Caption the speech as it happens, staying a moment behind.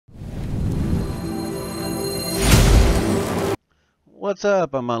What's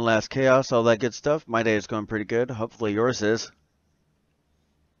up? I'm on Last Chaos, all that good stuff. My day is going pretty good. Hopefully yours is.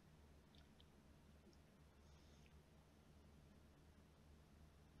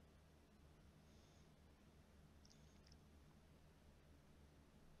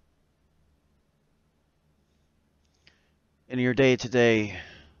 In your day today,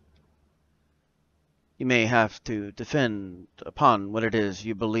 you may have to defend upon what it is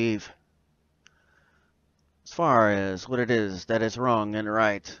you believe. As far as what it is that is wrong and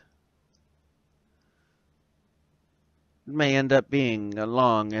right. It may end up being a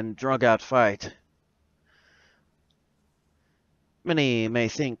long and drug-out fight. Many may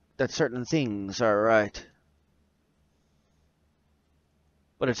think that certain things are right.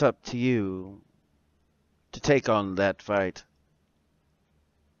 But it's up to you to take on that fight.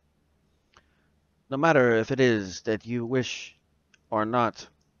 No matter if it is that you wish or not,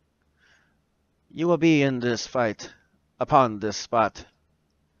 you will be in this fight, upon this spot.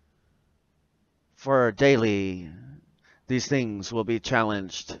 For daily, these things will be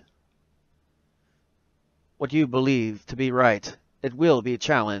challenged. What you believe to be right, it will be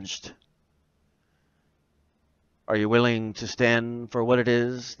challenged. Are you willing to stand for what it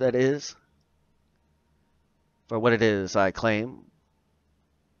is that is? For what it is I claim?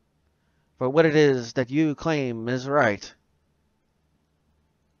 For what it is that you claim is right?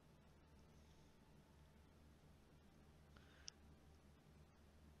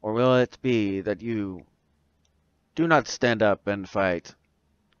 Or will it be that you do not stand up and fight?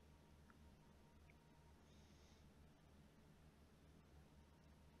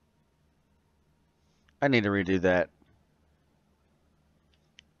 I need to redo that.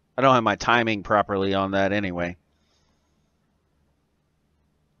 I don't have my timing properly on that anyway.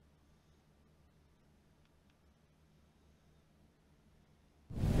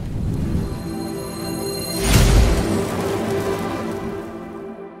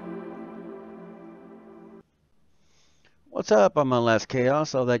 What's up? I'm on Last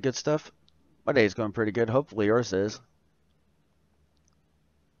Chaos, all that good stuff. My day's going pretty good. Hopefully yours is.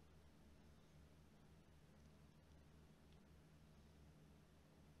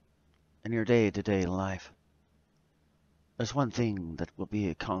 In your day-to-day life, there's one thing that will be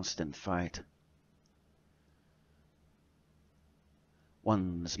a constant fight.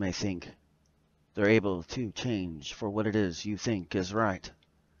 Ones may think they're able to change for what it is you think is right.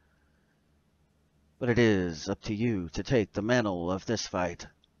 But it is up to you to take the mantle of this fight.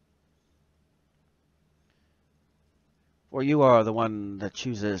 For you are the one that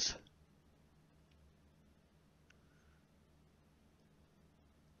chooses.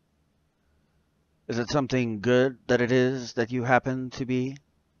 Is it something good that it is that you happen to be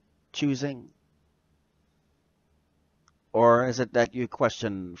choosing? Or is it that you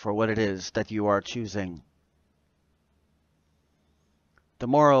question for what it is that you are choosing? The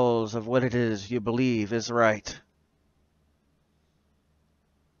morals of what it is you believe is right.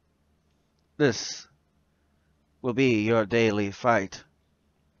 This will be your daily fight.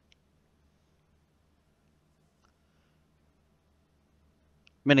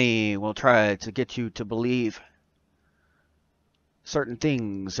 Many will try to get you to believe certain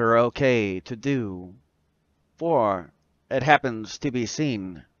things are okay to do, for it happens to be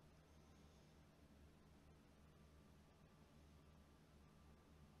seen.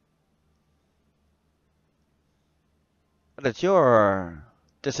 But it's your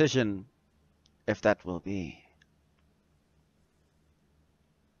decision if that will be.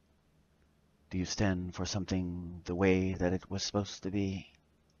 Do you stand for something the way that it was supposed to be?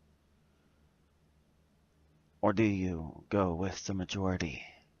 Or do you go with the majority?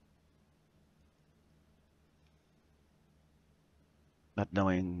 Not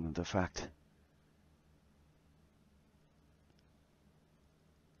knowing the fact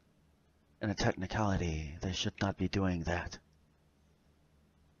in a technicality, they should not be doing that.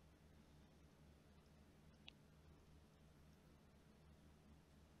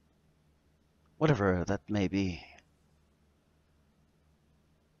 Whatever that may be.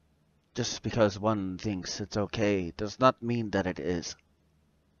 Just because one thinks it's okay does not mean that it is.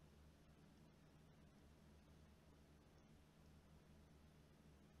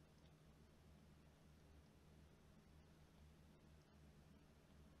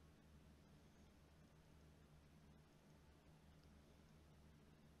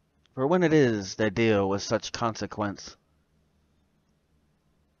 For when it is they deal with such consequence,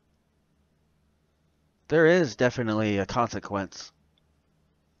 there is definitely a consequence.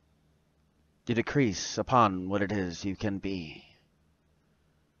 You decrease upon what it is you can be.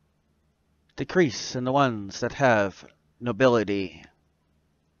 Decrease in the ones that have nobility.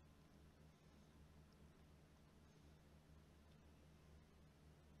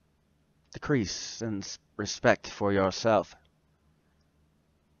 Decrease in respect for yourself.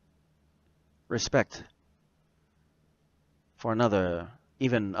 Respect for another,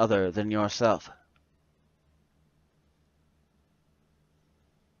 even other than yourself.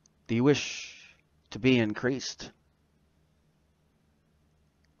 Do you wish to be increased?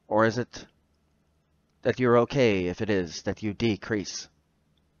 Or is it that you're okay if it is that you decrease?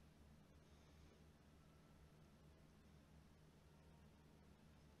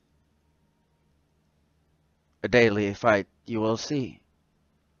 A daily fight you will see.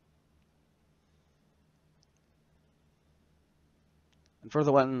 And for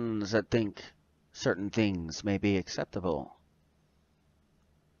the ones that think certain things may be acceptable,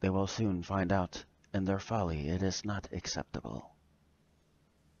 they will soon find out in their folly it is not acceptable.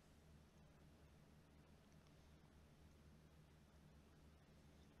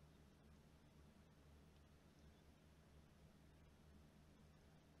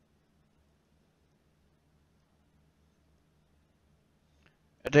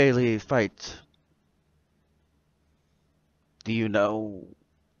 A daily fight. Do you know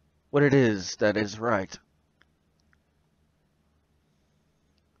what it is that is right?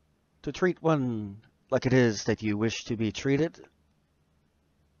 To treat one like it is that you wish to be treated?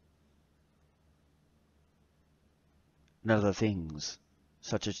 And other things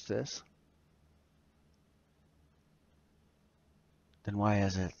such as this? Then why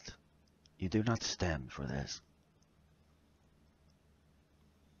is it you do not stand for this?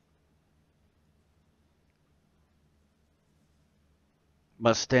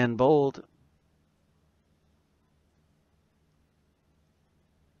 Must stand bold.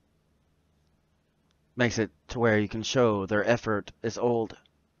 Makes it to where you can show their effort is old.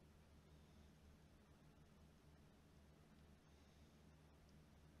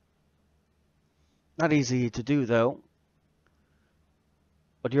 Not easy to do though.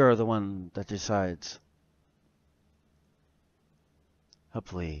 But you're the one that decides.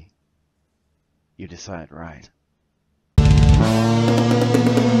 Hopefully, you decide right.